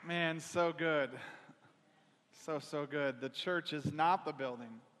Man, so good. So good. The church is not the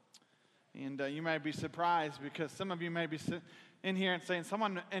building. And you might be surprised because some of you may be in here and saying,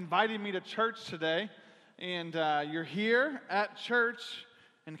 someone invited me to church today, and you're here at church.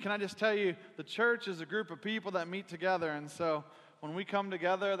 And can I just tell you, the church is a group of people that meet together. And so when we come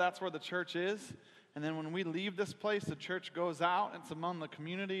together, that's where the church is. And then when we leave this place, the church goes out. It's among the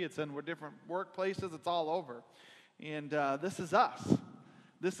community. It's in different workplaces. It's all over. And this is us.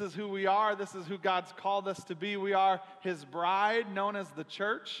 This is who we are. This is who God's called us to be. We are His bride, known as the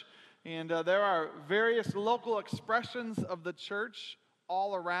church. And there are various local expressions of the church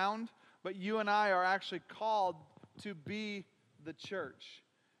all around. But you and I are actually called to be the church.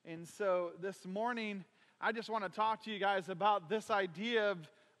 And so this morning, I just want to talk to you guys about this idea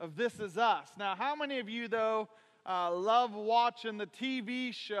of This Is Us. Now, how many of you, though, love watching the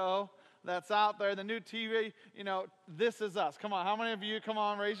TV show that's out there, the new TV, This Is Us? Come on, how many of you, come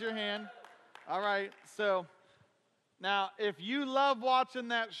on, raise your hand. All right, so now, if you love watching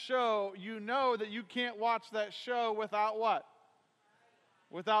that show, you know that you can't watch that show without what?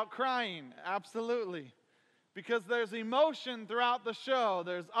 Without crying, absolutely. Because there's emotion throughout the show.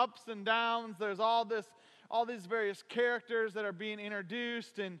 There's ups and downs. There's all these various characters that are being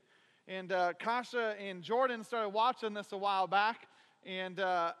introduced. And Kasha and Jordan started watching this a while back. And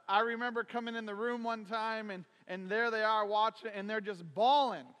I remember coming in the room one time, and there they are watching, and they're just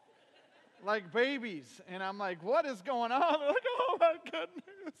bawling like babies. And I'm like, what is going on? They're like, oh my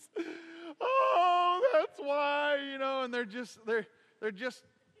goodness. Oh, that's why, and they're just,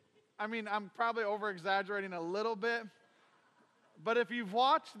 I'm probably over-exaggerating a little bit. But if you've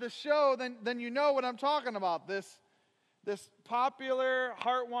watched the show, then you know what I'm talking about. This popular,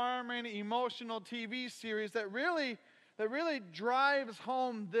 heartwarming, emotional TV series that really drives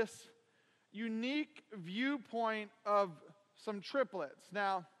home this unique viewpoint of some triplets.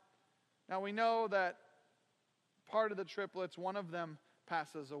 Now we know that part of the triplets, one of them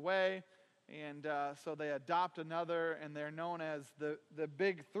passes away, and so they adopt another, and they're known as the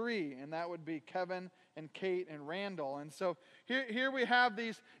big three, and that would be Kevin and Kate and Randall. And so here we have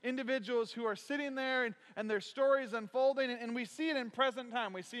these individuals who are sitting there, and their stories unfolding, and we see it in present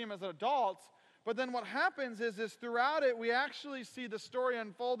time. We see them as adults. But then what happens is throughout it, we actually see the story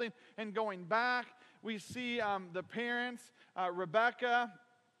unfolding and going back. We see the parents, Rebecca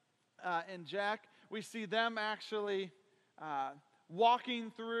and Jack. We see them actually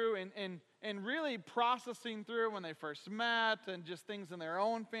walking through and really processing through when they first met and just things in their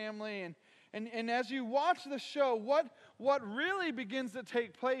own family. And as you watch the show, what really begins to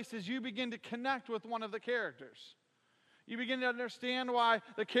take place is you begin to connect with one of the characters. You begin to understand why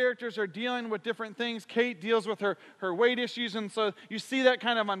the characters are dealing with different things. Kate deals with her weight issues, and so you see that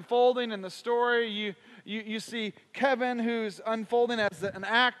kind of unfolding in the story. You see Kevin, who's unfolding as an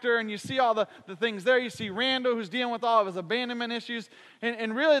actor, and you see all the things there. You see Randall, who's dealing with all of his abandonment issues.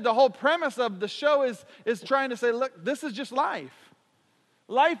 And really the whole premise of the show is trying to say, look, this is just life.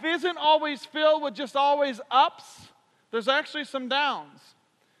 Life isn't always filled with just always ups. There's actually some downs.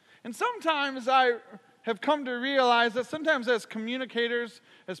 And sometimes I have come to realize that sometimes as communicators,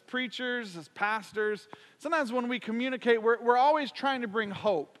 as preachers, as pastors, sometimes when we communicate, we're always trying to bring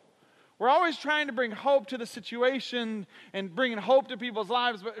hope. We're always trying to bring hope to the situation and bringing hope to people's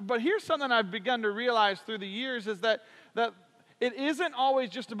lives. But here's something I've begun to realize through the years is that it isn't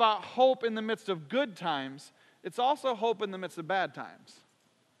always just about hope in the midst of good times. It's also hope in the midst of bad times.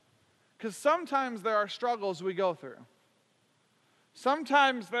 Because sometimes there are struggles we go through.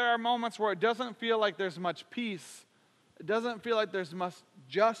 Sometimes there are moments where it doesn't feel like there's much peace. It doesn't feel like there's much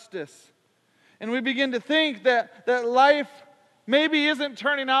justice. And we begin to think that life maybe isn't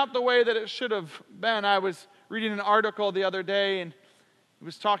turning out the way that it should have been. I was reading an article the other day, and it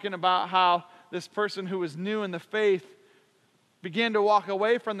was talking about how this person who was new in the faith began to walk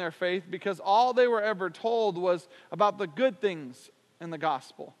away from their faith because all they were ever told was about the good things in the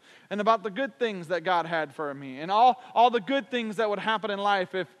gospel and about the good things that God had for me and all the good things that would happen in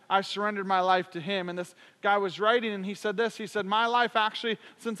life if I surrendered my life to Him. And this guy was writing, and he said this. He said, my life actually,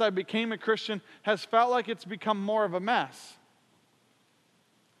 since I became a Christian, has felt like it's become more of a mess.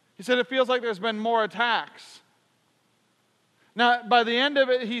 He said it feels like there's been more attacks. Now, by the end of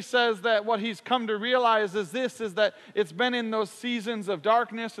it, he says that what he's come to realize is that it's been in those seasons of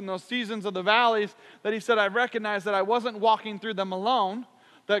darkness and those seasons of the valleys that he said, I recognized that I wasn't walking through them alone,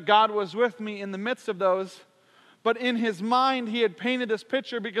 that God was with me in the midst of those. But in his mind, he had painted this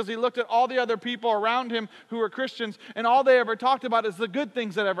picture because he looked at all the other people around him who were Christians, and all they ever talked about is the good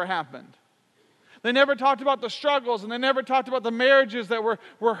things that ever happened. They never talked about the struggles, and they never talked about the marriages that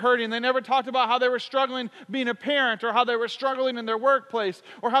were hurting. They never talked about how they were struggling being a parent, or how they were struggling in their workplace,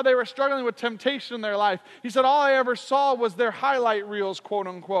 or how they were struggling with temptation in their life. He said, all I ever saw was their highlight reels, quote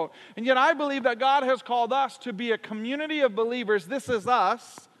unquote. And yet I believe that God has called us to be a community of believers. This is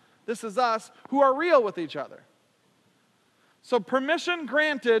us, who are real with each other. So permission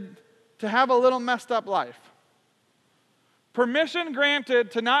granted to have a little messed up life. Permission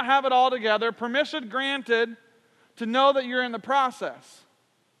granted to not have it all together. Permission granted to know that you're in the process.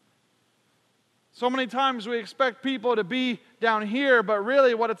 So many times we expect people to be down here, but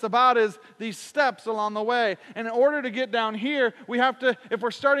really what it's about is these steps along the way. And in order to get down here, we have to, if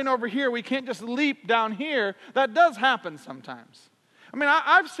we're starting over here, we can't just leap down here. That does happen sometimes. I mean,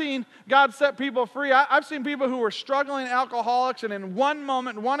 I've seen God set people free. I've seen people who were struggling alcoholics, and in one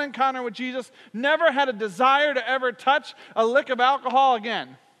moment, one encounter with Jesus, never had a desire to ever touch a lick of alcohol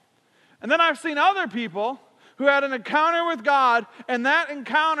again. And then I've seen other people who had an encounter with God, and that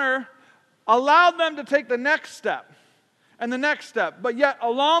encounter allowed them to take the next step and the next step. But yet,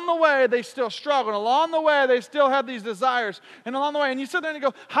 along the way, they still struggled. Along the way, they still had these desires. And along the way, and you sit there and you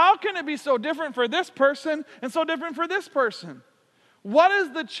go, how can it be so different for this person and so different for this person? What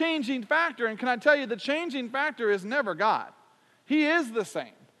is the changing factor? And can I tell you, the changing factor is never God. He is the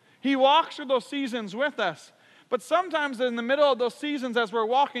same. He walks through those seasons with us. But sometimes in the middle of those seasons, as we're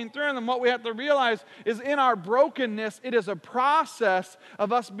walking through them, what we have to realize is in our brokenness, it is a process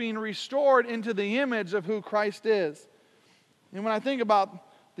of us being restored into the image of who Christ is. And when I think about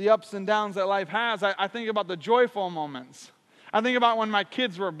the ups and downs that life has, I think about the joyful moments. I think about when my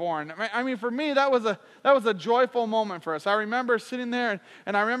kids were born. I mean, for me, that was a joyful moment for us. I remember sitting there,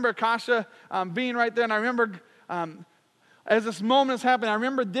 and I remember Kasha being right there, and I remember as this moment is happening, I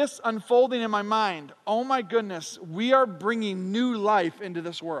remember this unfolding in my mind. Oh my goodness, we are bringing new life into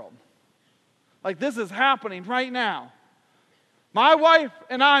this world. Like this is happening right now. My wife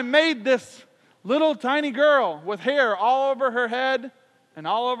and I made this little tiny girl with hair all over her head and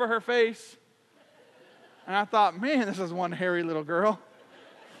all over her face. And I thought, man, this is one hairy little girl.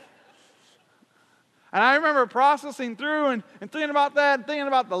 And I remember processing through and thinking about that, and thinking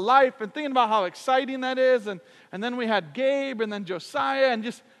about the life, and thinking about how exciting that is. And then we had Gabe, and then Josiah, and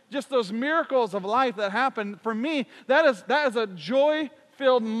just those miracles of life that happened. For me, that is a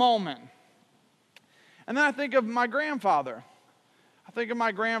joy-filled moment. And then I think of my grandfather. I think of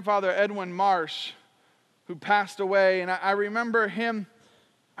my grandfather, Edwin Marsh, who passed away. And I remember him.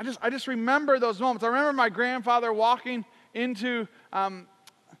 I just remember those moments. I remember my grandfather walking into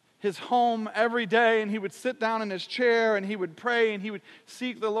his home every day, and he would sit down in his chair, and he would pray, and he would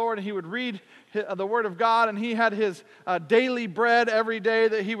seek the Lord, and he would read the Word of God, and he had his daily bread every day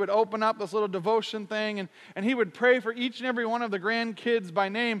that he would open up, this little devotion thing, and he would pray for each and every one of the grandkids by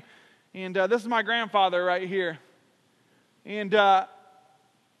name. And this is my grandfather right here. And I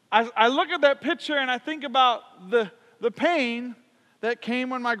look at that picture, and I think about the pain that came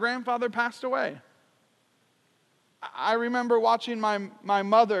when my grandfather passed away. I remember watching my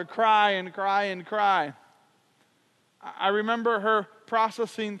mother cry and cry and cry. I remember her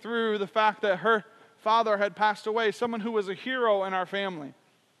processing through the fact that her father had passed away, someone who was a hero in our family,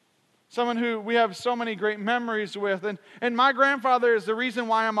 someone who we have so many great memories with. And my grandfather is the reason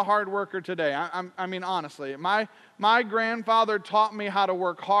why I'm a hard worker today. I mean, honestly, my grandfather taught me how to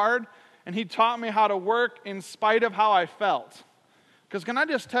work hard, and he taught me how to work in spite of how I felt. Because can I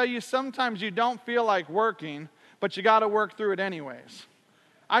just tell you, sometimes you don't feel like working, but you got to work through it anyways.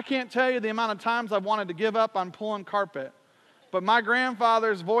 I can't tell you the amount of times I've wanted to give up on pulling carpet. But my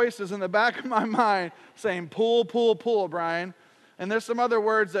grandfather's voice is in the back of my mind saying, pull, pull, pull, Brian. And there's some other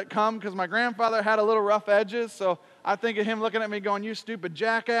words that come because my grandfather had a little rough edges. So I think of him looking at me going, you stupid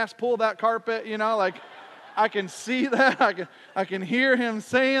jackass, pull that carpet. You know, like I can see that. I can hear him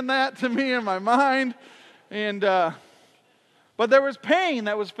saying that to me in my mind. And but there was pain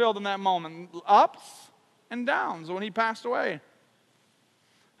that was filled in that moment, ups and downs when he passed away.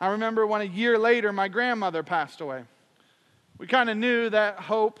 I remember when a year later my grandmother passed away. We kind of knew that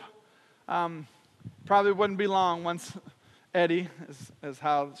hope probably wouldn't be long once Eddie, is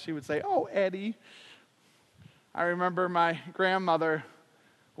how she would say, oh, Eddie. I remember my grandmother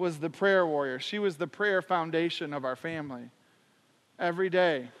was the prayer warrior. She was the prayer foundation of our family. Every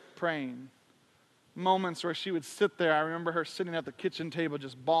day praying. Moments where she would sit there. I remember her sitting at the kitchen table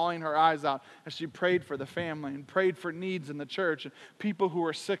just bawling her eyes out as she prayed for the family and prayed for needs in the church and people who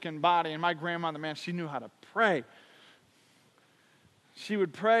were sick in body. And my grandmother, man, she knew how to pray. She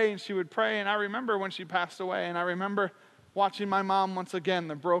would pray and she would pray. And I remember when she passed away, and I remember watching my mom once again,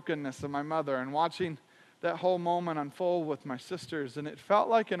 the brokenness of my mother, and watching that whole moment unfold with my sisters. And it felt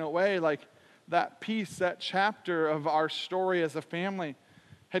like, in a way, like that piece, that chapter of our story as a family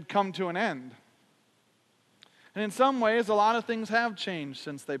had come to an end. And in some ways, a lot of things have changed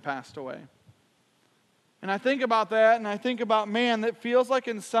since they passed away. And I think about that, and I think about, man, that feels like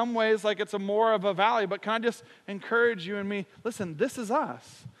in some ways like it's a more of a valley, but can I just encourage you and me, listen, this is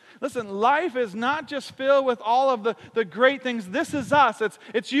us. Listen, life is not just filled with all of the great things. This is us.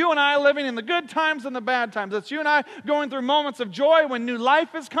 It's you and I living in the good times and the bad times. It's you and I going through moments of joy when new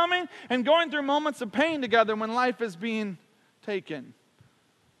life is coming, and going through moments of pain together when life is being taken.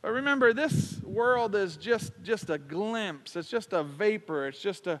 But remember, this world is just a glimpse. It's just a vapor. It's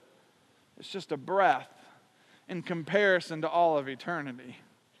just a breath in comparison to all of eternity.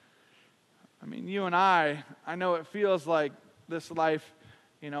 I mean, you and I know it feels like this life,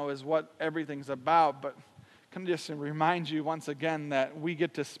 is what everything's about, but can I just remind you once again that we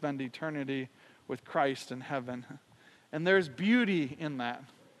get to spend eternity with Christ in heaven. And there's beauty in that.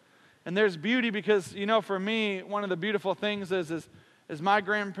 And there's beauty because, for me, one of the beautiful things is my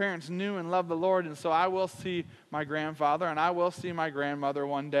grandparents knew and loved the Lord, and so I will see my grandfather and I will see my grandmother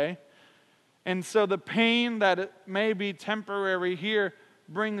one day. And so the pain that it may be temporary here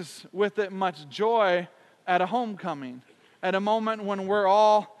brings with it much joy at a homecoming, at a moment when we're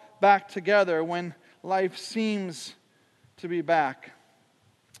all back together, when life seems to be back.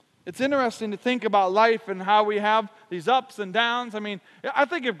 It's interesting to think about life and how we have these ups and downs. I mean, I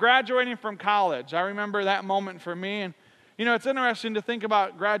think of graduating from college. I remember that moment for me, and it's interesting to think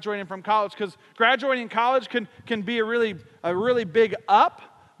about graduating from college because graduating college can be a really big up,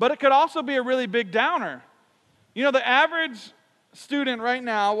 but it could also be a really big downer. The average student right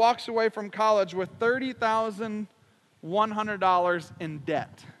now walks away from college with $30,100 in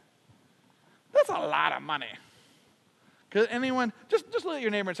debt. That's a lot of money. Because anyone, just look at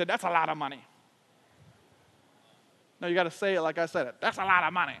your neighbor and say, that's a lot of money. No, you got to say it like I said it. That's a lot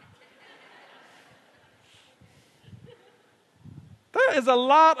of money. That is a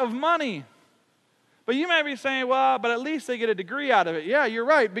lot of money. But you may be saying, well, but at least they get a degree out of it. Yeah, you're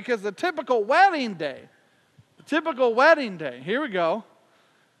right, because the typical wedding day, here we go.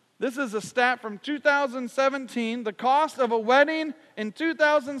 This is a stat from 2017, the cost of a wedding in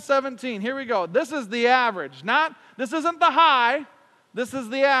 2017. Here we go. This is the average. This isn't the high, this is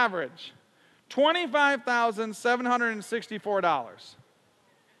the average. $25,764.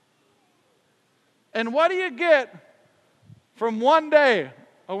 And what do you get from one day,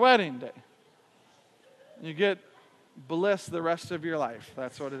 a wedding day? You get bliss the rest of your life.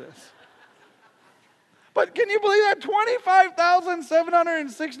 That's what it is. But can you believe that?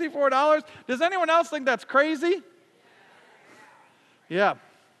 $25,764? Does anyone else think that's crazy? Yeah.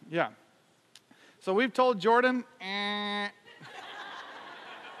 So we've told Jordan,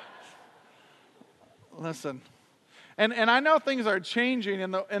 listen. And I know things are changing,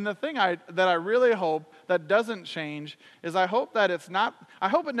 and the thing that I really hope that doesn't change is I hope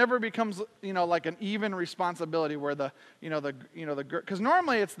it never becomes, like an even responsibility where because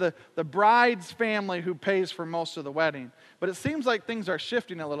normally it's the bride's family who pays for most of the wedding. But it seems like things are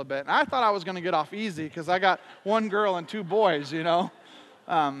shifting a little bit. And I thought I was going to get off easy because I got one girl and two boys, And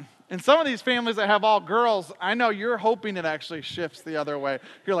some of these families that have all girls, I know you're hoping it actually shifts the other way.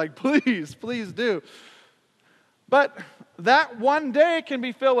 You're like, please do. But that one day can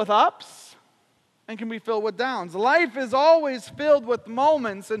be filled with ups and can be filled with downs. Life is always filled with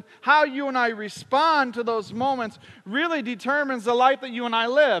moments, and how you and I respond to those moments really determines the life that you and I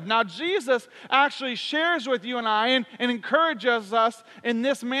live. Now, Jesus actually shares with you and I and encourages us in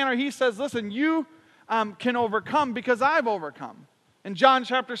this manner. He says, listen, you can overcome because I've overcome. In John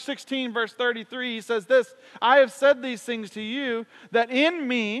chapter 16, verse 33, he says this, I have said these things to you that in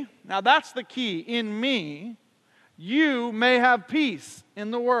me, now that's the key, in me, you may have peace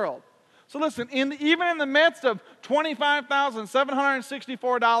in the world. So listen, even in the midst of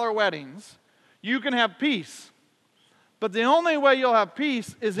 $25,764 weddings, you can have peace. But the only way you'll have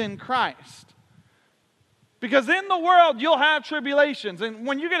peace is in Christ. Because in the world, you'll have tribulations. And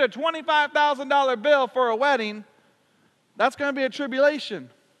when you get a $25,000 bill for a wedding, that's going to be a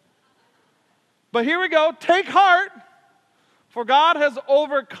tribulation. But here we go. Take heart, for God has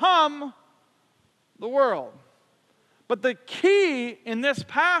overcome the world. But the key in this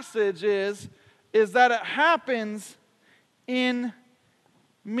passage is that it happens in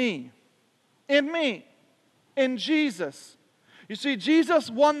me. In me. In Jesus. You see, Jesus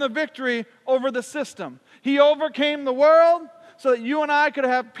won the victory over the system. He overcame the world so that you and I could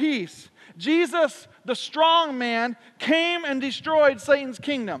have peace. Jesus, the strong man, came and destroyed Satan's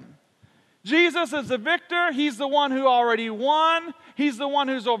kingdom. Jesus is the victor. He's the one who already won. He's the one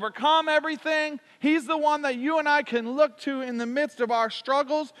who's overcome everything. He's the one that you and I can look to in the midst of our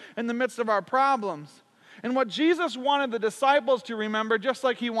struggles, in the midst of our problems. And what Jesus wanted the disciples to remember, just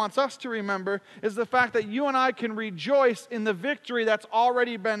like he wants us to remember, is the fact that you and I can rejoice in the victory that's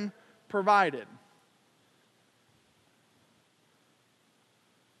already been provided.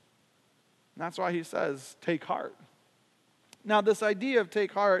 And that's why he says, take heart. Now, this idea of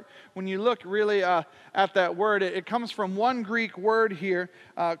take heart, when you look really at that word, it comes from one Greek word here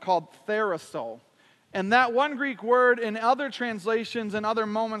called theraso. And that one Greek word in other translations and other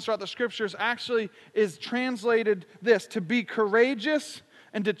moments throughout the Scriptures actually is translated this, to be courageous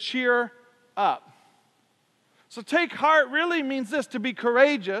and to cheer up. So take heart really means this, to be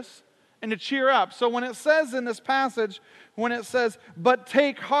courageous and to cheer up. So when it says in this passage, when it says, but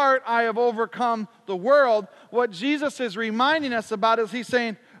take heart, I have overcome the world, what Jesus is reminding us about is he's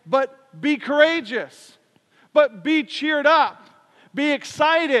saying, but be courageous, but be cheered up, be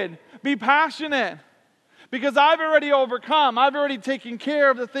excited, be passionate, because I've already overcome. I've already taken care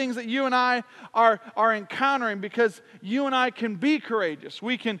of the things that you and I are encountering, because you and I can be courageous.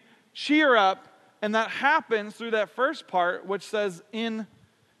 We can cheer up, and that happens through that first part, which says, in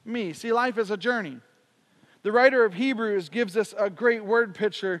me. See, life is a journey. The writer of Hebrews gives us a great word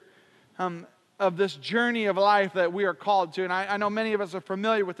picture of this journey of life that we are called to. And I know many of us are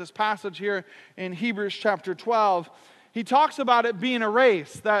familiar with this passage here in Hebrews chapter 12. He talks about it being a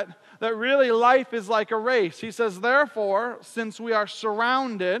race, that really life is like a race. He says, therefore, since we are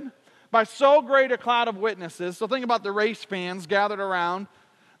surrounded by so great a cloud of witnesses, so think about the race fans gathered around,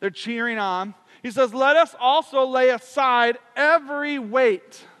 they're cheering on. He says, let us also lay aside every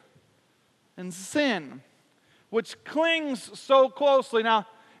weight and sin, which clings so closely. Now,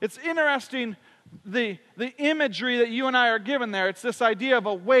 it's interesting, the imagery that you and I are given there. It's this idea of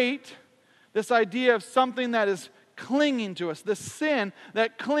a weight, this idea of something that is clinging to us, the sin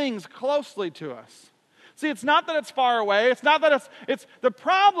that clings closely to us. See, it's not that it's far away. It's not that it's the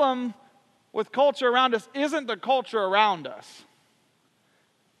problem with culture around us isn't the culture around us.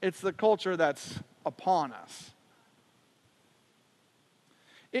 It's the culture that's upon us.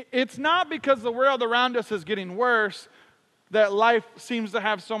 It's not because the world around us is getting worse that life seems to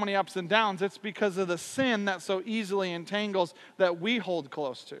have so many ups and downs. It's because of the sin that so easily entangles that we hold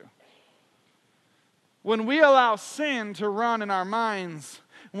close to. When we allow sin to run in our minds,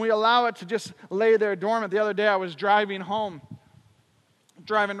 when we allow it to just lay there dormant. The other day I was driving home,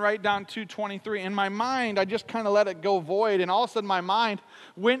 driving right down 223. In my mind, I just kind of let it go void. And all of a sudden my mind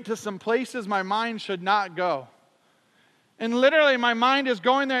went to some places my mind should not go. And literally my mind is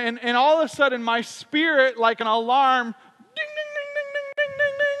going there. And all of a sudden my spirit, like an alarm, ding, ding, ding, ding, ding, ding,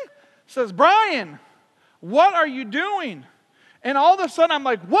 ding, ding, says, Brian, what are you doing? And all of a sudden I'm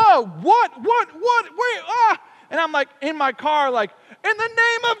like, whoa, what, wait, ah. And I'm like in my car, like, in the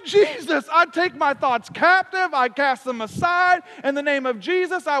name of Jesus, I take my thoughts captive, I cast them aside. In the name of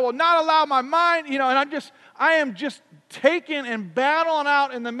Jesus, I will not allow my mind, and I am just taking and battling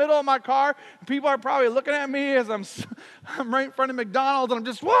out in the middle of my car. People are probably looking at me as I'm right in front of McDonald's, and I'm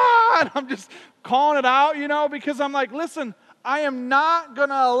just, what? I'm just calling it out, because I'm like, listen, I am not going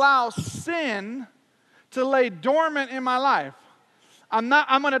to allow sin to lay dormant in my life. I'm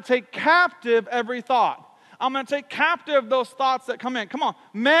going to take captive every thought. I'm going to take captive those thoughts that come in. Come on,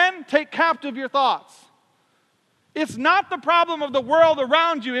 men, take captive your thoughts. It's not the problem of the world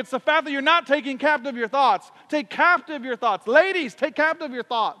around you. It's the fact that you're not taking captive your thoughts. Take captive your thoughts. Ladies, take captive your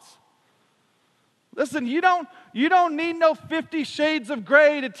thoughts. Listen, you don't need no 50 Shades of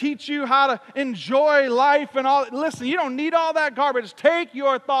Grey to teach you how to enjoy life and all. Listen, you don't need all that garbage. Take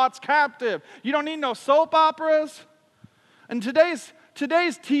your thoughts captive. You don't need no soap operas. And today's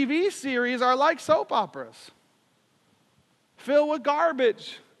TV series are like soap operas, filled with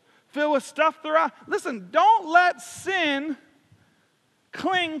garbage, filled with stuff throughout. Listen, don't let sin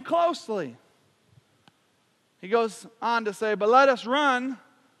cling closely. He goes on to say, but let us run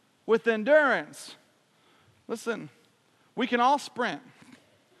with endurance. Listen, we can all sprint.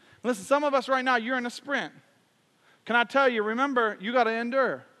 Listen, some of us right now, you're in a sprint. Can I tell you, remember, you got to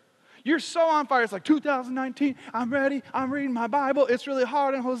endure. You're so on fire. It's like 2019. I'm ready. I'm reading my Bible. It's really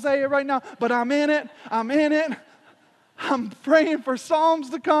hard in Hosea right now, but I'm in it. I'm praying for Psalms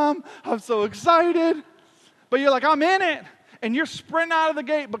to come. I'm so excited. But you're like, I'm in it. And you're sprinting out of the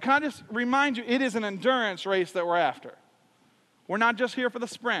gate. But can I just remind you, it is an endurance race that we're after. We're not just here for the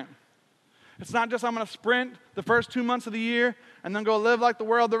sprint. It's not just I'm going to sprint the first 2 months of the year and then go live like the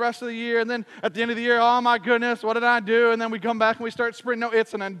world the rest of the year. And then at the end of the year, oh my goodness, what did I do? And then we come back and we start sprinting. No,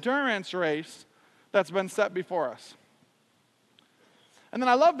 it's an endurance race that's been set before us. And then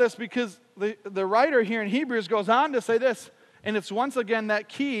I love this because the writer here in Hebrews goes on to say this, and it's once again that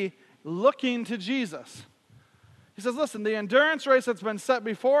key, looking to Jesus. He says, listen, the endurance race that's been set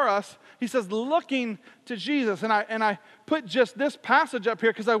before us, he says, looking to Jesus. And I put just this passage up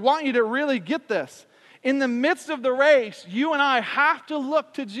here because I want you to really get this. In the midst of the race, you and I have to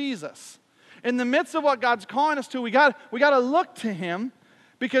look to Jesus. In the midst of what God's calling us to, we got to look to him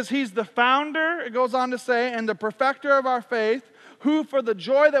because he's the founder, it goes on to say, and the perfecter of our faith, who for the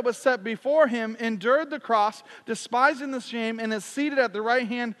joy that was set before him endured the cross, despising the shame, and is seated at the right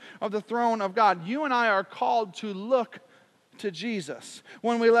hand of the throne of God. You and I are called to look to Jesus.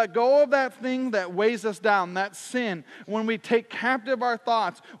 When we let go of that thing that weighs us down, that sin, when we take captive our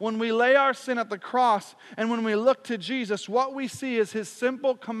thoughts, when we lay our sin at the cross, and when we look to Jesus, what we see is his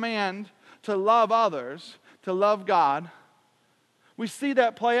simple command to love others, to love God. We see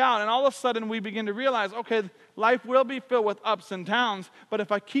that play out, and all of a sudden we begin to realize, okay, life will be filled with ups and downs, but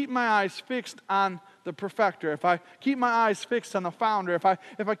if I keep my eyes fixed on the perfecter, if I keep my eyes fixed on the founder, if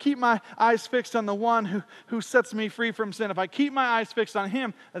I keep my eyes fixed on the one who sets me free from sin, if I keep my eyes fixed on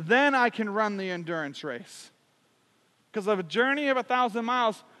him, then I can run the endurance race. Because a journey of 1,000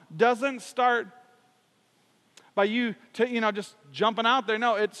 miles doesn't start by you just jumping out there.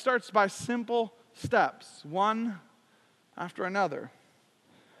 No, it starts by simple steps, one after another.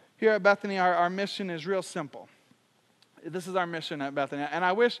 Here at Bethany, our mission is real simple. This is our mission at Bethany. And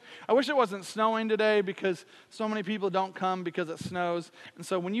I wish it wasn't snowing today because so many people don't come because it snows. And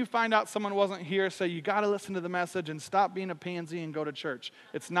so when you find out someone wasn't here, say, you got to listen to the message and stop being a pansy and go to church.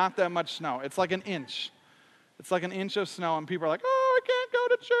 It's not that much snow. It's like an inch. It's like an inch of snow, and people are like, oh, I can't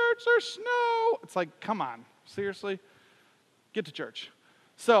go to church. There's snow. It's like, come on. Seriously? Get to church.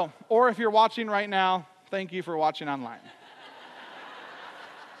 So, or if you're watching right now, thank you for watching online.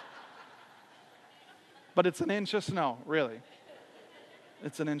 But it's an inch of snow, really.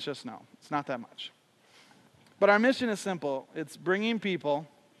 It's an inch of snow. It's not that much. But our mission is simple. It's bringing people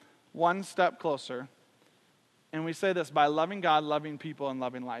one step closer. And we say this by loving God, loving people, and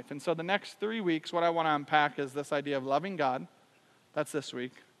loving life. And so the next 3 weeks, what I want to unpack is this idea of loving God. That's this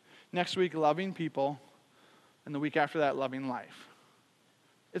week. Next week, loving people. And the week after that, loving life.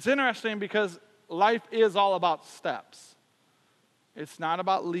 It's interesting because life is all about steps. It's not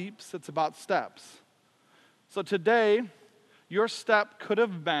about leaps, it's about steps. So today, your step could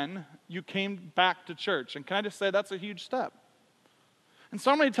have been you came back to church. And can I just say that's a huge step? And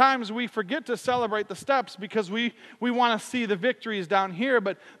so many times we forget to celebrate the steps because we want to see the victories down here.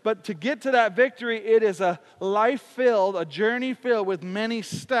 But to get to that victory, it is a life-filled, a journey filled with many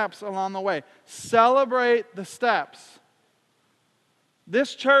steps along the way. Celebrate the steps.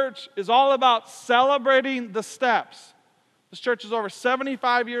 This church is all about celebrating the steps. This church is over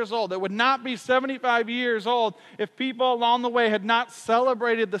 75 years old. It would not be 75 years old if people along the way had not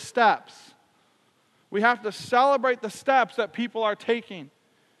celebrated the steps. We have to celebrate the steps that people are taking.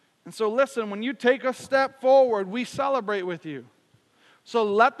 And so listen, when you take a step forward, we celebrate with you. So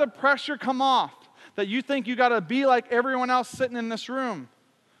let the pressure come off that you think you got to be like everyone else sitting in this room.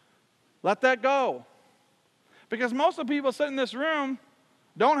 Let that go. Because most of the people sitting in this room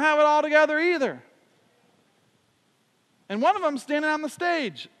don't have it all together either. And one of them standing on the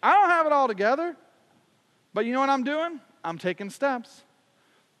stage. I don't have it all together. But you know what I'm doing? I'm taking steps.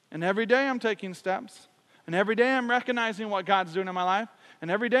 And every day I'm taking steps. And every day I'm recognizing what God's doing in my life. And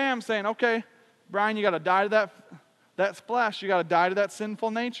every day I'm saying, okay, Brian, you got to die to that flesh. You got to die to that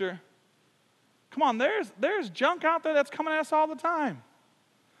sinful nature. Come on, there's junk out there that's coming at us all the time.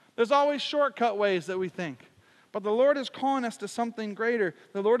 There's always shortcut ways that we think. But the Lord is calling us to something greater.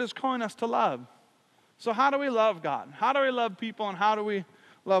 The Lord is calling us to love. So how do we love God? How do we love people? And how do we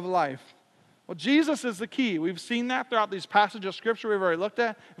love life? Well, Jesus is the key. We've seen that throughout these passages of Scripture we've already looked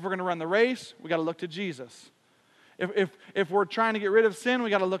at. If we're going to run the race, we got to look to Jesus. If we're trying to get rid of sin, we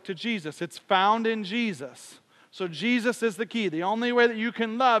got to look to Jesus. It's found in Jesus. So Jesus is the key. The only way that you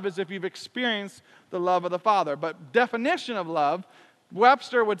can love is if you've experienced the love of the Father. But definition of love,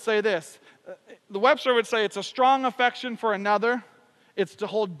 Webster would say this. The Webster would say it's a strong affection for another. It's to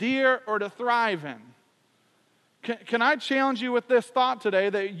hold dear or to thrive in. Can I challenge you with this thought today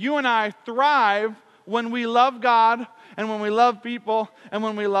that you and I thrive when we love God and when we love people and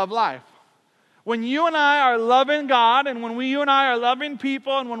when we love life? When you and I are loving God and when you and I are loving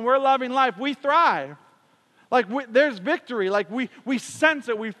people and when we're loving life, we thrive. Like there's victory. Like we sense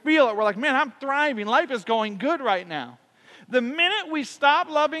it. We feel it. We're like, man, I'm thriving. Life is going good right now. The minute we stop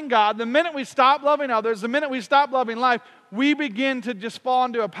loving God, the minute we stop loving others, the minute we stop loving life, we begin to just fall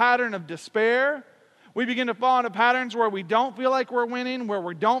into a pattern of despair. We begin to fall into patterns where we don't feel like we're winning, where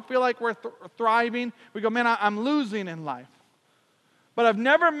we don't feel like we're thriving. We go, man, I'm losing in life. But I've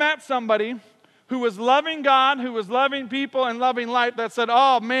never met somebody who was loving God, who was loving people and loving life that said,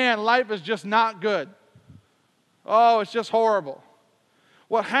 oh man, life is just not good. Oh, it's just horrible.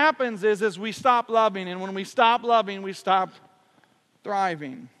 What happens is we stop loving, and when we stop loving, we stop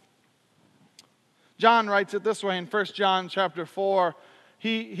thriving. John writes it this way in 1 John chapter 4.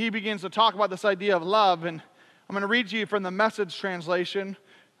 He begins to talk about this idea of love, and I'm going to read to you from the Message translation,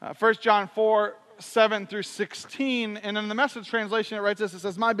 1 John 4, 7 through 16. And in the Message translation, it writes this. It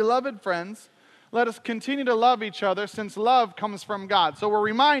says, "My beloved friends, let us continue to love each other, since love comes from God." So we're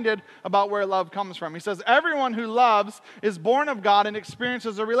reminded about where love comes from. He says, "Everyone who loves is born of God and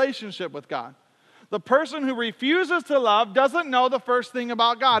experiences a relationship with God. The person who refuses to love doesn't know the first thing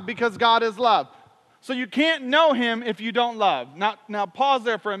about God, because God is love." So you can't know Him if you don't love. Now pause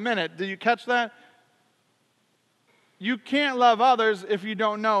there for a minute. Did you catch that? You can't love others if you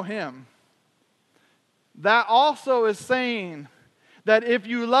don't know Him. That also is saying that if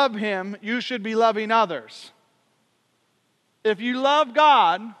you love Him, you should be loving others. If you love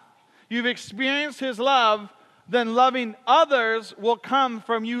God, you've experienced His love, then loving others will come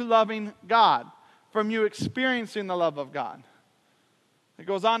from you loving God, from you experiencing the love of God. It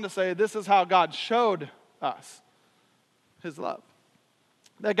goes on to say, this is how God showed us His love.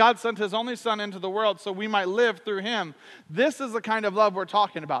 That God sent His only Son into the world so we might live through Him. This is the kind of love we're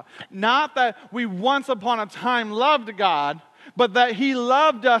talking about. Not that we once upon a time loved God, but that He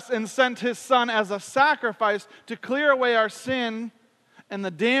loved us and sent His Son as a sacrifice to clear away our sin and the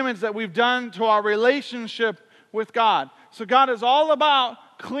damage that we've done to our relationship with God. So God is all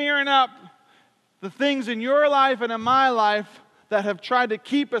about clearing up the things in your life and in my life that have tried to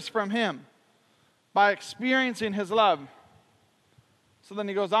keep us from Him by experiencing His love. So then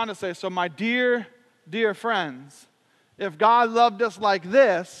he goes on to say, so my dear, dear friends, if God loved us like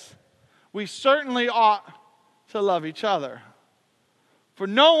this, we certainly ought to love each other. For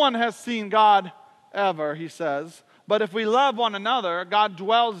no one has seen God ever, he says, but if we love one another, God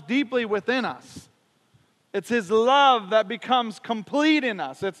dwells deeply within us. It's His love that becomes complete in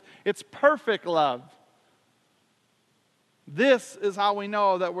us. It's perfect love. This is how we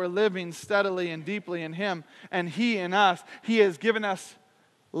know that we're living steadily and deeply in Him and He in us. He has given us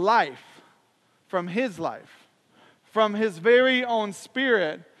life from His life, from His very own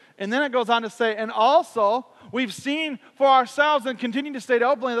Spirit. And then it goes on to say, and also we've seen for ourselves and continue to state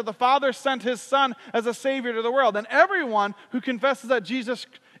openly that the Father sent His Son as a Savior to the world. And everyone who confesses that Jesus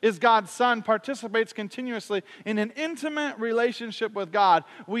is God's Son participates continuously in an intimate relationship with God.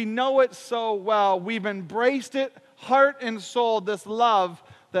 We know it so well. We've embraced it, heart and soul, this love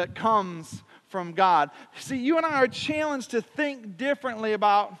that comes from God. See, you and I are challenged to think differently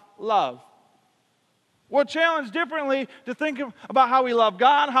about love. We're challenged differently to think about how we love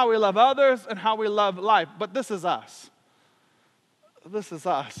God, how we love others, and how we love life. But this is us. This is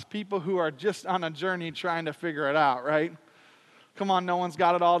us. People who are just on a journey trying to figure it out, right? Come on, no one's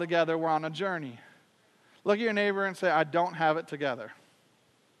got it all together. We're on a journey. Look at your neighbor and say, I don't have it together.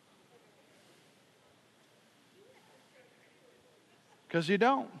 Because you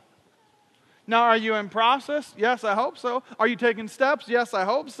don't. Now, are you in process? Yes, I hope so. Are you taking steps? Yes, I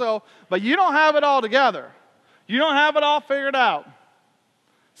hope so. But you don't have it all together. You don't have it all figured out.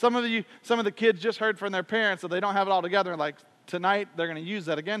 Some of the kids just heard from their parents that they don't have it all together. Like, tonight, they're going to use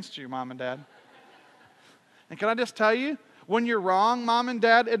that against you, Mom and Dad. And can I just tell you, when you're wrong, Mom and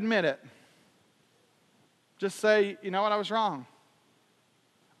Dad, admit it. Just say, you know what, I was wrong.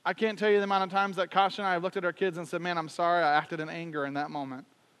 I can't tell you the amount of times that Kasha and I have looked at our kids and said, man, I'm sorry, I acted in anger in that moment.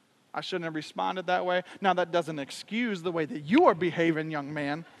 I shouldn't have responded that way. Now, that doesn't excuse the way that you are behaving, young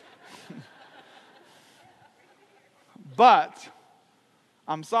man. But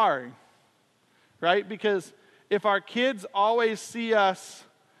I'm sorry, right? Because if our kids always see us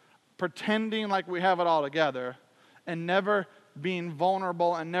pretending like we have it all together and never being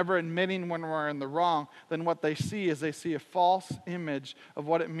vulnerable and never admitting when we're in the wrong, then what they see is they see a false image of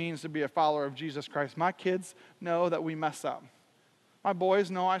what it means to be a follower of Jesus Christ. My kids know that we mess up. My boys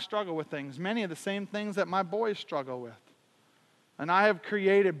know I struggle with things, many of the same things that my boys struggle with. And I have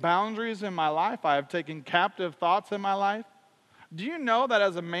created boundaries in my life. I have taken captive thoughts in my life. Do you know that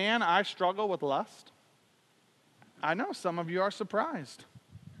as a man, I struggle with lust? I know some of you are surprised.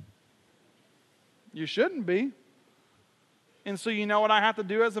 You shouldn't be. And so you know what I have to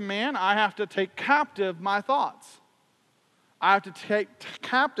do as a man? I have to take captive my thoughts. I have to take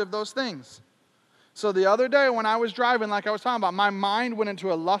captive those things. So the other day when I was driving, like I was talking about, my mind went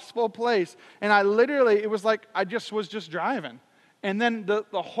into a lustful place. And it was like I was just driving. And then the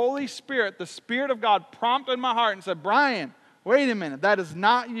Holy Spirit, the Spirit of God prompted my heart and said, Brian, Wait a minute, that is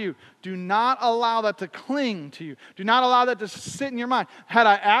not you. Do not allow that to cling to you. Do not allow that to sit in your mind. Had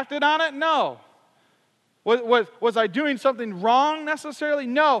I acted on it? No. Was I doing something wrong necessarily?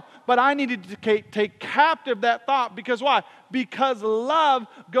 No. But I needed to take captive that thought. Because why? Because love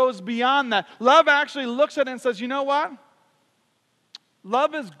goes beyond that. Love actually looks at it and says, you know what?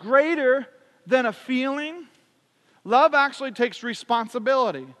 Love is greater than a feeling. Love actually takes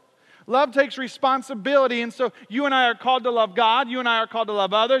responsibility. Love takes responsibility, and so you and I are called to love God, you and I are called to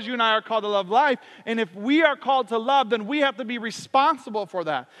love others, you and I are called to love life, and if we are called to love, then we have to be responsible for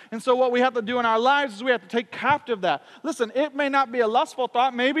that. And so what we have to do in our lives is we have to take captive that. Listen, it may not be a lustful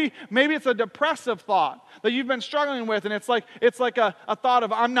thought, maybe it's a depressive thought that you've been struggling with, and it's like a thought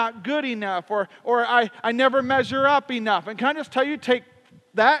of I'm not good enough, or I never measure up enough. And can I just tell you, take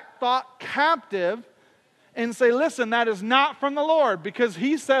that thought captive and say, listen, that is not from the Lord, because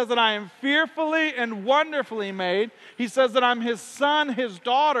He says that I am fearfully and wonderfully made. He says that I'm His son, His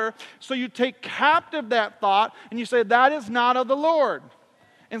daughter. So you take captive that thought and you say, that is not of the Lord.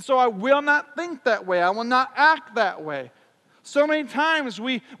 And so I will not think that way. I will not act that way. So many times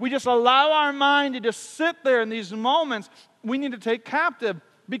we just allow our mind to just sit there in these moments. We need to take captive.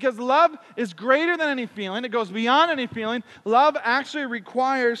 Because love is greater than any feeling. It goes beyond any feeling. Love actually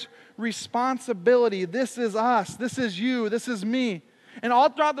requires responsibility. This is us. This is you. This is me. And all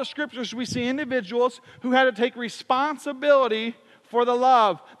throughout the Scriptures, we see individuals who had to take responsibility for the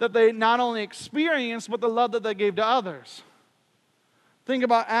love that they not only experienced, but the love that they gave to others. Think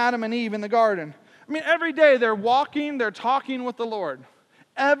about Adam and Eve in the garden. I mean, every day they're walking, they're talking with the Lord.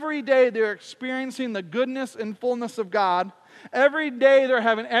 Every day they're experiencing the goodness and fullness of God. Every day they're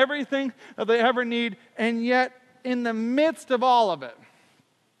having everything that they ever need, and yet in the midst of all of it,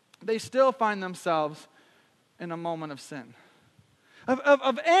 they still find themselves in a moment of sin.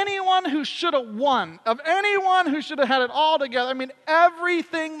 Of anyone who should have won, of anyone who should have had it all together, I mean,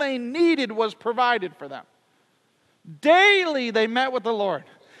 everything they needed was provided for them. Daily they met with the Lord.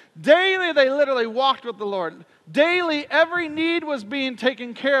 Daily they literally walked with the Lord. Daily every need was being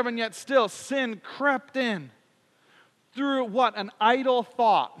taken care of, and yet still sin crept in. Through what? An idle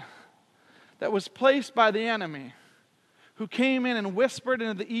thought that was placed by the enemy, who came in and whispered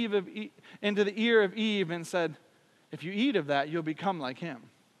into the ear of Eve and said, if you eat of that, you'll become like him.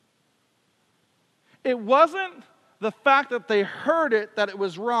 It wasn't the fact that they heard it that it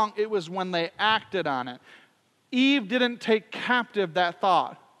was wrong. It was when they acted on it. Eve didn't take captive that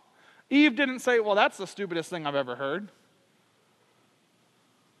thought. Eve didn't say, well, that's the stupidest thing I've ever heard.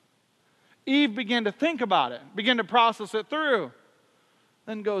 Eve began to think about it, began to process it through.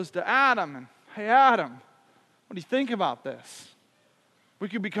 Then goes to Adam and, hey, Adam, what do you think about this? We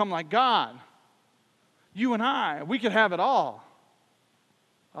could become like God. You and I, we could have it all.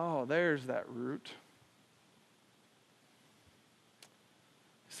 Oh, there's that root.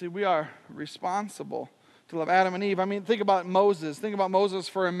 See, we are responsible to love Adam and Eve. I mean, think about Moses. Think about Moses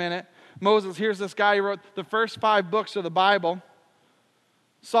for a minute. Moses, here's this guy who wrote the first 5 books of the Bible.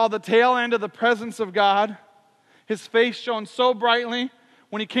 Saw the tail end of the presence of God. His face shone so brightly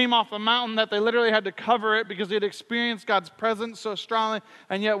when he came off a mountain that they literally had to cover it because he had experienced God's presence so strongly.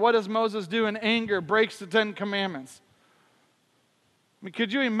 And yet what does Moses do in anger? Breaks the 10 Commandments. I mean,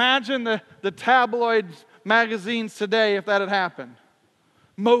 could you imagine the tabloid magazines today if that had happened?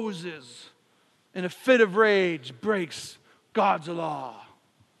 Moses, in a fit of rage, breaks God's law.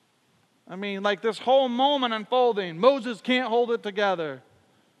 I mean, like this whole moment unfolding. Moses can't hold it together.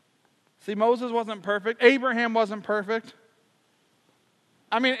 See, Moses wasn't perfect. Abraham wasn't perfect.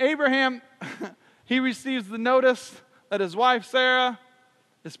 I mean, Abraham, he receives the notice that his wife Sarah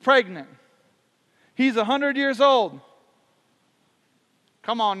is pregnant. He's 100 years old.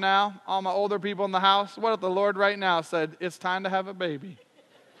 Come on now, all my older people in the house. What if the Lord right now said, it's time to have a baby?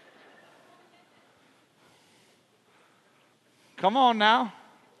 Come on now.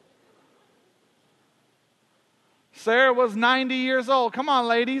 Sarah was 90 years old. Come on,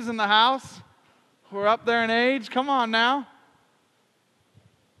 ladies in the house who are up there in age. Come on now.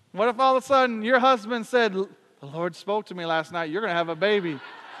 What if all of a sudden your husband said, the Lord spoke to me last night, you're going to have a baby?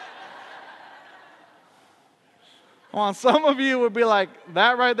 Come on, some of you would be like,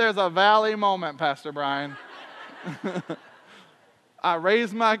 that right there is a valley moment, Pastor Brian. I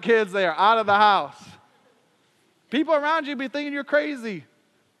raised my kids, they are out of the house. People around you be thinking you're crazy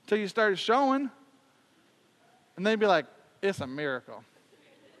until you started showing. And they'd be like, it's a miracle.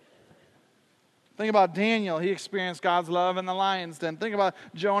 Think about Daniel. He experienced God's love in the lion's den. Think about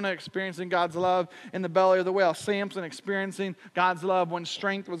Jonah experiencing God's love in the belly of the whale. Samson experiencing God's love when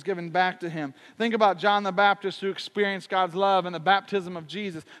strength was given back to him. Think about John the Baptist, who experienced God's love in the baptism of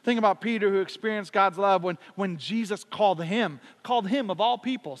Jesus. Think about Peter, who experienced God's love when Jesus called him of all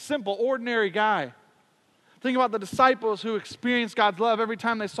people, simple, ordinary guy. Think about the disciples who experienced God's love every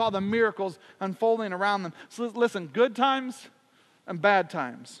time they saw the miracles unfolding around them. So listen, good times and bad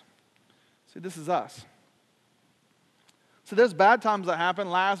times. See, this is us. So there's bad times that happen.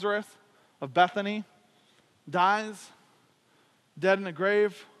 Lazarus of Bethany dies, dead in a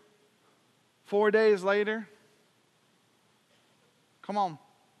grave. 4 days later. Come on.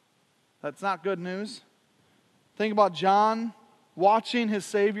 That's not good news. Think about John watching his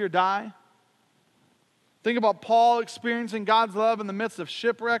Savior die. Think about Paul experiencing God's love in the midst of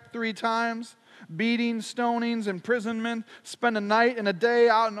shipwreck 3 times. Beatings, stonings, imprisonment, spend a night and a day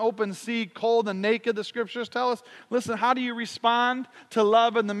out in open sea, cold and naked, the scriptures tell us. Listen, how do you respond to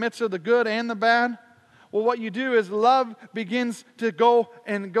love in the midst of the good and the bad? Well, what you do is love begins to go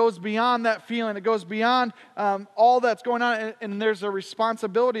and goes beyond that feeling. It goes beyond all that's going on, and there's a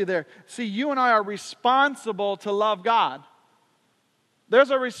responsibility there. See, you and I are responsible to love God.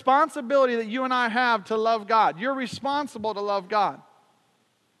 There's a responsibility that you and I have to love God. You're responsible to love God.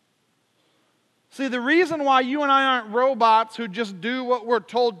 See, the reason why you and I aren't robots who just do what we're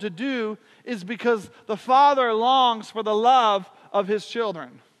told to do is because the Father longs for the love of His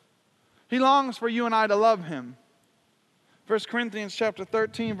children. He longs for you and I to love Him. 1 Corinthians chapter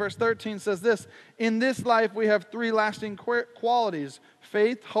 13, verse 13 says this, "In this life we have 3 lasting qualities,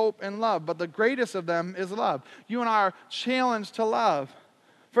 faith, hope, and love. But the greatest of them is love." You and I are challenged to love.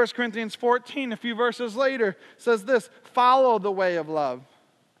 1 Corinthians 14, a few verses later, says this, "Follow the way of love."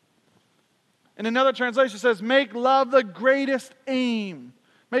 In another translation, it says, "Make love the greatest aim."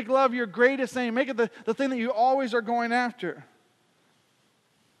 Make love your greatest aim. Make it the thing that you always are going after.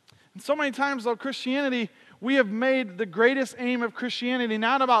 And so many times, though, Christianity, we have made the greatest aim of Christianity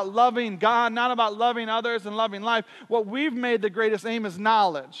not about loving God, not about loving others and loving life. What we've made the greatest aim is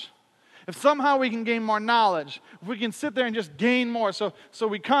knowledge. If somehow we can gain more knowledge, if we can sit there and just gain more. So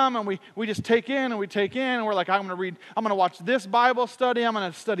we come and we just take in and we take in and we're like, I'm going to watch this Bible study, I'm going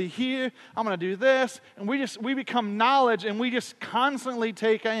to study here, I'm going to do this. And we become knowledge and we just constantly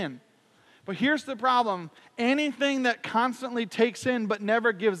take in. But here's the problem. Anything that constantly takes in but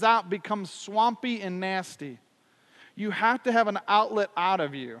never gives out becomes swampy and nasty. You have to have an outlet out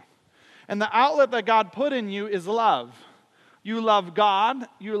of you. And the outlet that God put in you is love. You love God,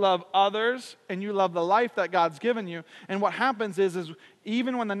 you love others, and you love the life that God's given you. And what happens is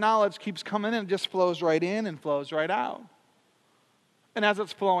even when the knowledge keeps coming in, it just flows right in and flows right out. And as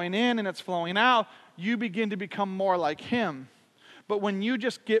it's flowing in and it's flowing out, you begin to become more like Him. But when you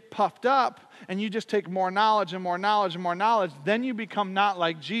just get puffed up and you just take more knowledge and more knowledge and more knowledge, then you become not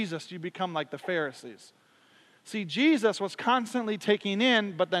like Jesus, you become like the Pharisees. See, Jesus was constantly taking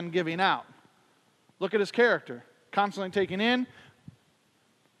in but then giving out. Look at His character. Constantly taking in,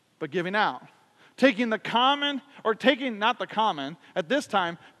 but giving out. Taking the common, or taking, not the common, at this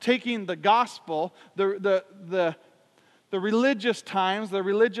time, taking the gospel, the religious times, the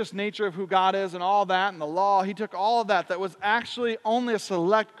religious nature of who God is and all that, and the law. He took all of that was actually only a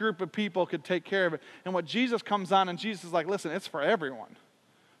select group of people could take care of it. And what Jesus comes on, and Jesus is like, listen, it's for everyone.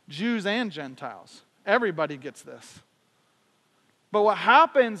 Jews and Gentiles. Everybody gets this. But what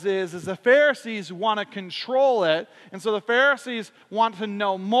happens is the Pharisees want to control it. And so the Pharisees want to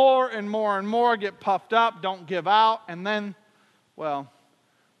know more and more and more, get puffed up, don't give out. And then, well,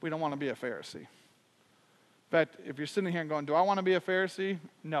 we don't want to be a Pharisee. In fact, if you're sitting here and going, do I want to be a Pharisee?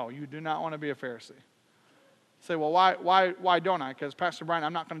 No, you do not want to be a Pharisee. Say, well, why don't I? Because Pastor Brian,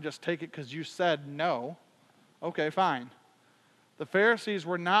 I'm not going to just take it because you said no. Okay, fine. The Pharisees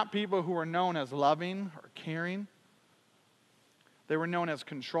were not people who were known as loving or caring. They were known as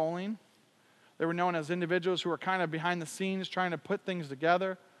controlling. They were known as individuals who were kind of behind the scenes trying to put things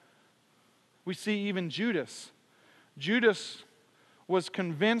together. We see even Judas. Judas was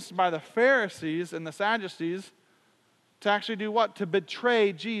convinced by the Pharisees and the Sadducees to actually do what? To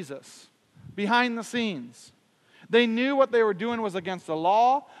betray Jesus behind the scenes. They knew what they were doing was against the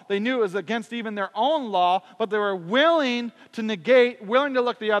law. They knew it was against even their own law, but they were willing to negate, willing to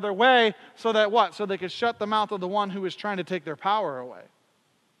look the other way so that what? So they could shut the mouth of the one who was trying to take their power away.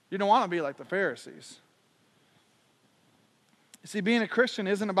 You don't want to be like the Pharisees. You see, being a Christian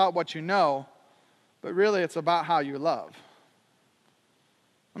isn't about what you know, but really it's about how you love.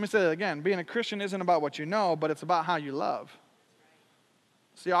 Let me say that again. Being a Christian isn't about what you know, but it's about how you love.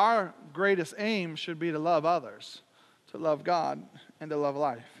 See, our greatest aim should be to love others, to love God, and to love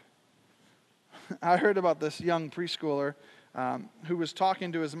life. I heard about this young preschooler who was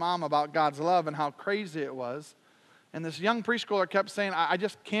talking to his mom about God's love and how crazy it was. And this young preschooler kept saying, I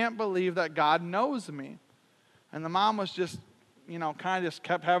just can't believe that God knows me. And the mom was just, kind of just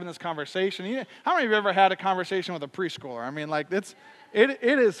kept having this conversation. How many of you ever had a conversation with a preschooler? I mean, like, it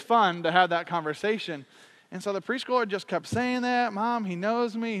is fun to have that conversation. And so the preschooler just kept saying that, Mom, he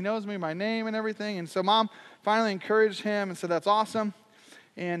knows me by name and everything. And so Mom finally encouraged him and said, that's awesome.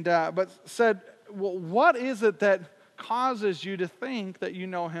 And but said, well, what is it that causes you to think that you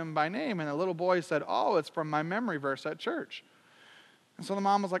know him by name? And the little boy said, oh, it's from my memory verse at church. And so the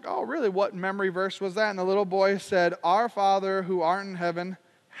mom was like, oh, really? What memory verse was that? And the little boy said, Our Father who art in heaven,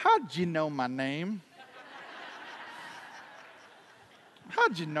 how'd you know my name?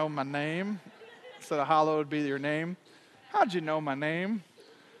 How'd you know my name? Instead of hallowed be your name. How'd you know my name?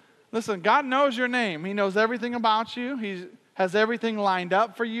 Listen, God knows your name. He knows everything about you. He has everything lined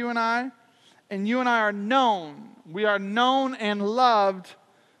up for you and I. And you and I are known. We are known and loved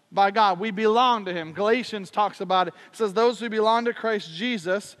by God. We belong to Him. Galatians talks about it. It says, those who belong to Christ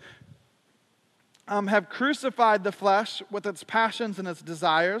Jesus have crucified the flesh with its passions and its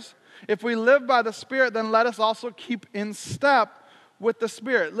desires. If we live by the Spirit, then let us also keep in step with the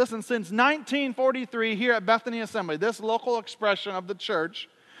Spirit. Listen, since 1943 here at Bethany Assembly, this local expression of the church,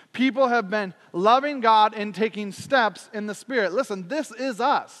 people have been loving God and taking steps in the Spirit. Listen, this is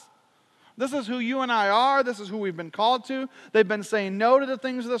us. This is who you and I are. This is who we've been called to. They've been saying no to the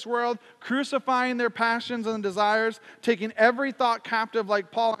things of this world, crucifying their passions and desires, taking every thought captive like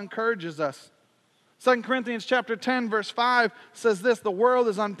Paul encourages us. 2 Corinthians chapter 10, verse 5 says this, the world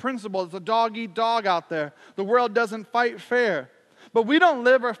is unprincipled. It's a dog-eat-dog out there. The world doesn't fight fair. But we don't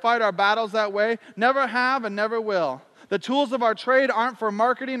live or fight our battles that way, never have and never will. The tools of our trade aren't for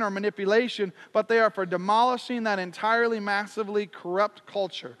marketing or manipulation, but they are for demolishing that entirely massively corrupt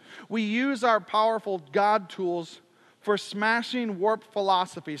culture. We use our powerful God tools for smashing warped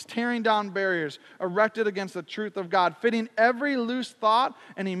philosophies, tearing down barriers erected against the truth of God, fitting every loose thought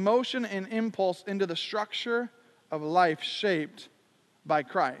and emotion and impulse into the structure of life shaped by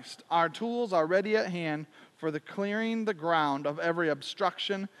Christ. Our tools are ready at hand for the clearing the ground of every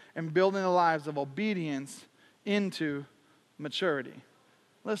obstruction and building the lives of obedience into maturity.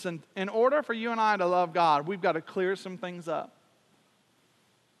 Listen, in order for you and I to love God, we've got to clear some things up.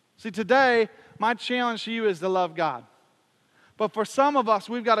 See, today, my challenge to you is to love God. But for some of us,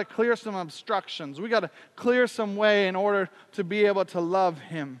 we've got to clear some obstructions. We've got to clear some way in order to be able to love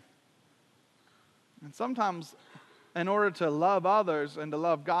Him. And sometimes, in order to love others and to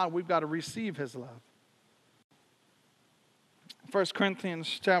love God, we've got to receive His love. 1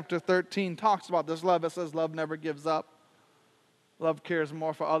 Corinthians chapter 13 talks about this love. It says love never gives up. Love cares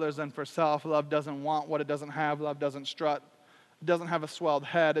more for others than for self. Love doesn't want what it doesn't have. Love doesn't strut. It doesn't have a swelled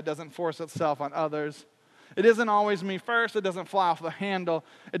head. It doesn't force itself on others. It isn't always me first. It doesn't fly off the handle.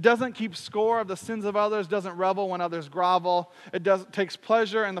 It doesn't keep score of the sins of others. Doesn't revel when others grovel. It takes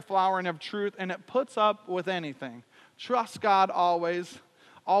pleasure in the flowering of truth, and it puts up with anything. Trust God always.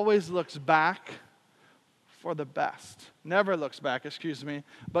 Always looks back for the best. Never looks back,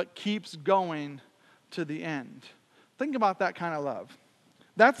 but keeps going to the end. Think about that kind of love.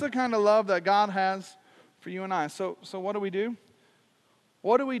 That's the kind of love that God has for you and I. So what do we do?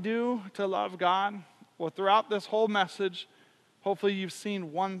 What do we do to love God? Well, throughout this whole message, hopefully you've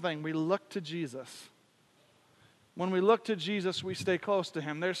seen one thing. We look to Jesus. When we look to Jesus, we stay close to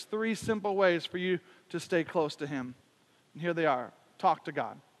Him. There's 3 simple ways for you to stay close to Him. And here they are. Talk to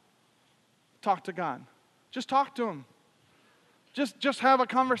God. Talk to God. Just talk to Him. Just have a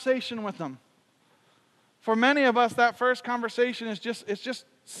conversation with Him. For many of us, that first conversation is just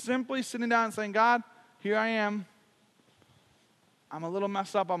simply sitting down and saying, God, here I am. I'm a little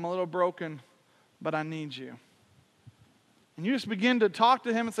messed up. I'm a little broken, but I need you. And you just begin to talk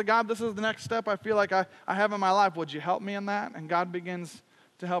to Him and say, God, this is the next step I feel like I have in my life. Would you help me in that? And God begins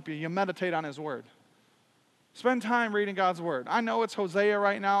to help you. You meditate on His Word. Spend time reading God's Word. I know it's Hosea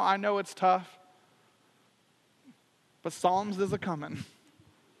right now. I know it's tough. But Psalms is a-coming.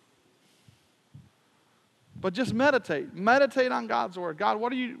 But just meditate. Meditate on God's Word. God,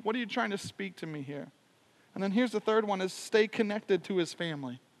 what are you trying to speak to me here? And then here's the third one is stay connected to His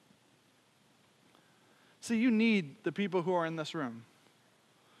family. See, you need the people who are in this room.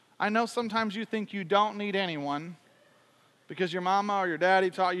 I know sometimes you think you don't need anyone because your mama or your daddy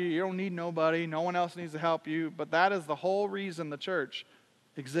taught you you don't need nobody, no one else needs to help you, but that is the whole reason the church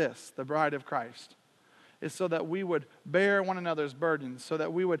exists, the bride of Christ, is so that we would bear one another's burdens, so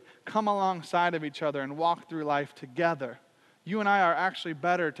that we would come alongside of each other and walk through life together. You and I are actually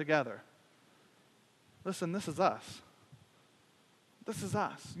better together. Listen, this is us. This is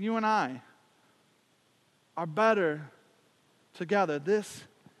us, you and I. are better together. This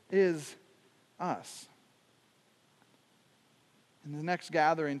is us. In the next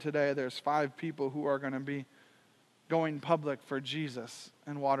gathering today, there's 5 people who are going to be going public for Jesus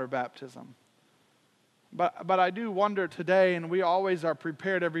in water baptism. But I do wonder today, and we always are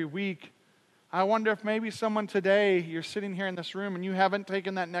prepared every week, I wonder if maybe someone today, you're sitting here in this room and you haven't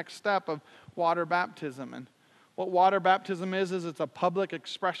taken that next step of water baptism. And what water baptism is it's a public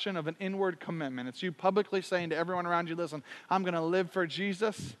expression of an inward commitment. It's you publicly saying to everyone around you, listen, I'm going to live for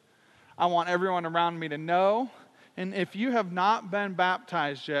Jesus. I want everyone around me to know. And if you have not been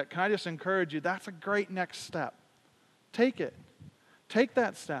baptized yet, can I just encourage you, that's a great next step. Take it. Take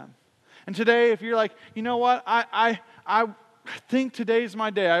that step. And today, if you're like, you know what, I think today's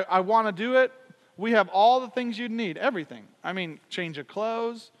my day. I want to do it. We have all the things you'd need, everything. I mean, change of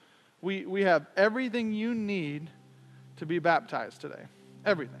clothes. We have everything you need to be baptized today.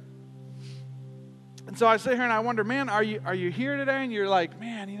 Everything. And so I sit here and I wonder, man, are you here today? And you're like,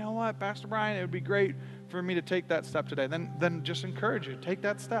 man, you know what, Pastor Brian, it would be great for me to take that step today. Then just encourage you, take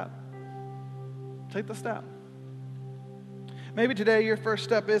that step. Take the step. Maybe today your first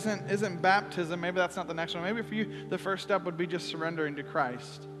step isn't baptism. Maybe that's not the next one. Maybe for you, the first step would be just surrendering to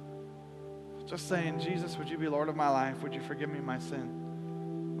Christ. Just saying, Jesus, would you be Lord of my life? Would you forgive me my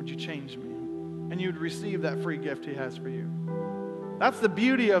sin? Would you change me? And you'd receive that free gift he has for you. That's the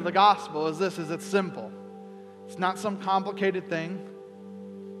beauty of the gospel is it's simple. It's not some complicated thing.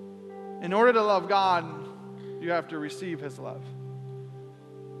 In order to love God, you have to receive his love.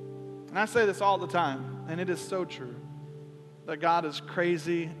 And I say this all the time, and it is so true, that God is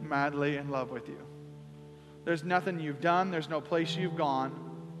crazy, madly in love with you. There's nothing you've done, there's no place you've gone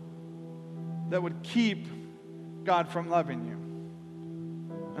that would keep God from loving you.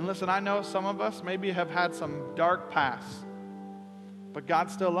 And listen, I know some of us maybe have had some dark pasts, but God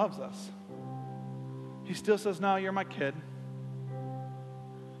still loves us. He still says, no, you're my kid.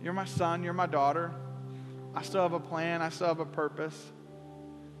 You're my son, you're my daughter. I still have a plan, I still have a purpose.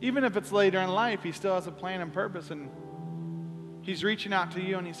 Even if it's later in life, he still has a plan and purpose, and he's reaching out to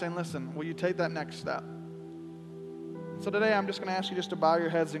you and he's saying, listen, will you take that next step? So today I'm just going to ask you just to bow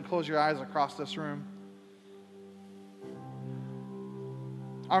your heads and close your eyes across this room.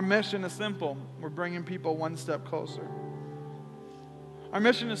 Our mission is simple. We're bringing people one step closer. Our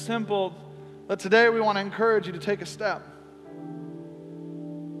mission is simple, that today we want to encourage you to take a step.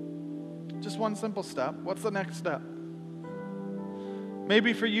 Just one simple step. What's the next step?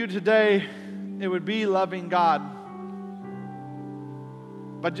 Maybe for you today, it would be loving God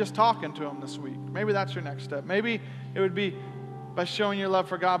by just talking to him this week. Maybe that's your next step. Maybe it would be by showing your love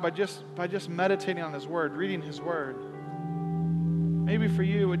for God by just meditating on his word, reading his word. Maybe for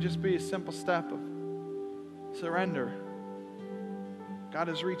you it would just be a simple step of surrender. God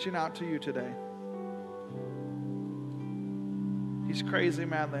is reaching out to you today. He's crazy,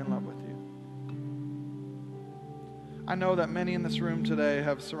 madly in love with you. I know that many in this room today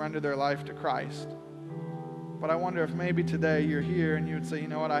have surrendered their life to Christ. But I wonder if maybe today you're here and you would say, you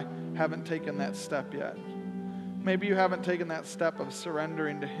know what, I haven't taken that step yet. Maybe you haven't taken that step of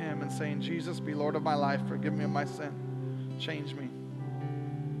surrendering to him and saying, Jesus, be Lord of my life, forgive me of my sin, change me.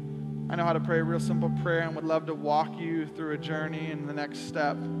 I know how to pray a real simple prayer and would love to walk you through a journey and the next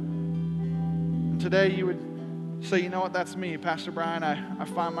step. And today you would say, you know what, that's me, Pastor Brian. I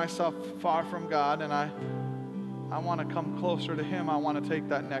find myself far from God and I want to come closer to him. I want to take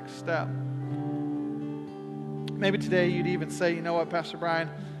that next step. Maybe today you'd even say, you know what, Pastor Brian,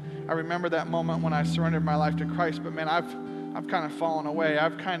 I remember that moment when I surrendered my life to Christ, but man, I've kind of fallen away.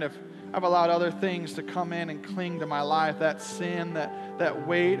 I've allowed other things to come in and cling to my life. That sin, that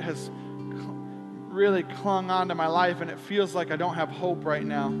weight has really clung onto my life, and it feels like I don't have hope right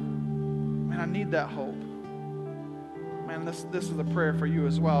now. Man, I need that hope. Man, this is a prayer for you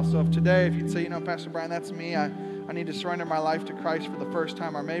as well. So if today, if you'd say, you know, Pastor Brian, that's me. I need to surrender my life to Christ for the first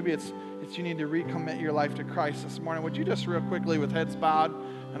time, or maybe it's you need to recommit your life to Christ this morning. Would you just real quickly, with heads bowed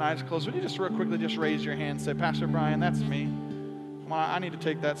and eyes closed, would you just real quickly just raise your hand and say, Pastor Brian, that's me. Come on, I need to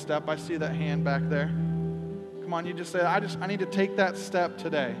take that step. I see that hand back there. Come on, you just say, I need to take that step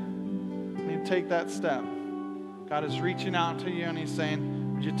today. I need to take that step. God is reaching out to you and he's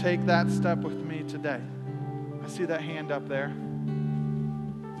saying, would you take that step with me today? I see that hand up there.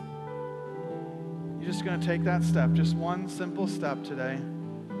 You're just going to take that step, just one simple step today.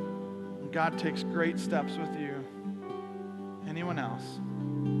 God takes great steps with you. Anyone else?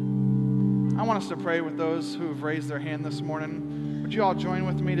 I want us to pray with those who have raised their hand this morning. Would you all join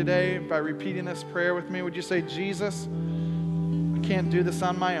with me today by repeating this prayer with me? Would you say, Jesus, I can't do this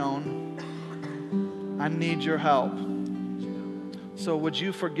on my own. I need your help. So would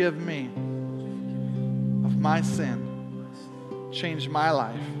you forgive me of my sin, changed my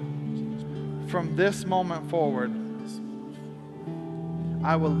life. From this moment forward,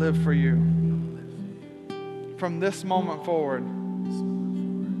 I will live for you. From this moment forward,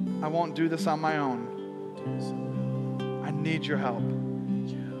 I won't do this on my own. I need your help.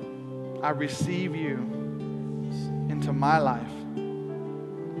 I receive you into my life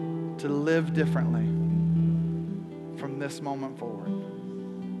to live differently from this moment forward.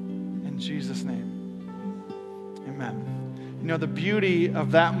 In Jesus' name, amen. You know, the beauty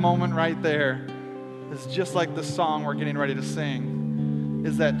of that moment right there is just like the song we're getting ready to sing,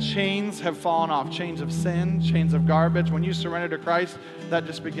 is that chains have fallen off. Chains of sin, chains of garbage. When you surrender to Christ, that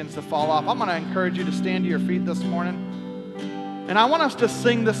just begins to fall off. I'm going to encourage you to stand to your feet this morning. And I want us to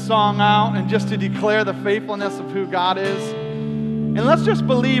sing this song out and just to declare the faithfulness of who God is. And let's just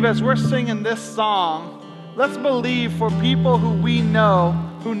believe as we're singing this song, let's believe for people who we know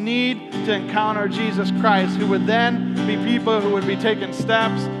who need to encounter Jesus Christ, who would then be people who would be taking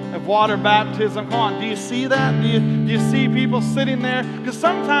steps of water baptism. Come on, do you see that? Do you see people sitting there? Because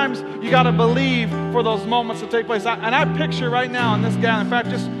sometimes you got to believe for those moments to take place. And I picture right now in this gathering, in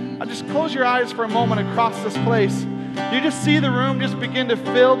fact, just close your eyes for a moment across this place. You just see the room just begin to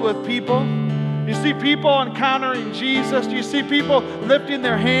fill with people. You see people encountering Jesus. You see people lifting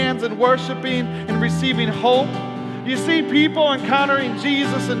their hands and worshiping and receiving hope. You see people encountering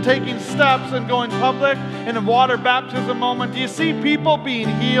Jesus and taking steps and going public in a water baptism moment. Do you see people being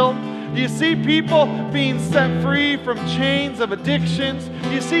healed? Do you see people being set free from chains of addictions?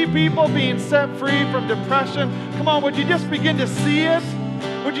 Do you see people being set free from depression? Come on, would you just begin to see it?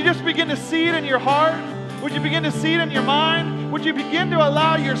 Would you just begin to see it in your heart? Would you begin to see it in your mind? Would you begin to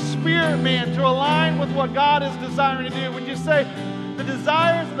allow your spirit, man, to align with what God is desiring to do? Would you say, the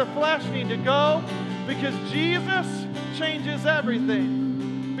desires of the flesh need to go because Jesus changes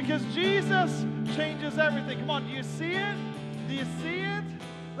everything? Because Jesus changes everything. Come on, do you see it? Do you see it?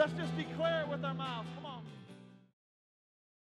 Let's just declare it with our mouths.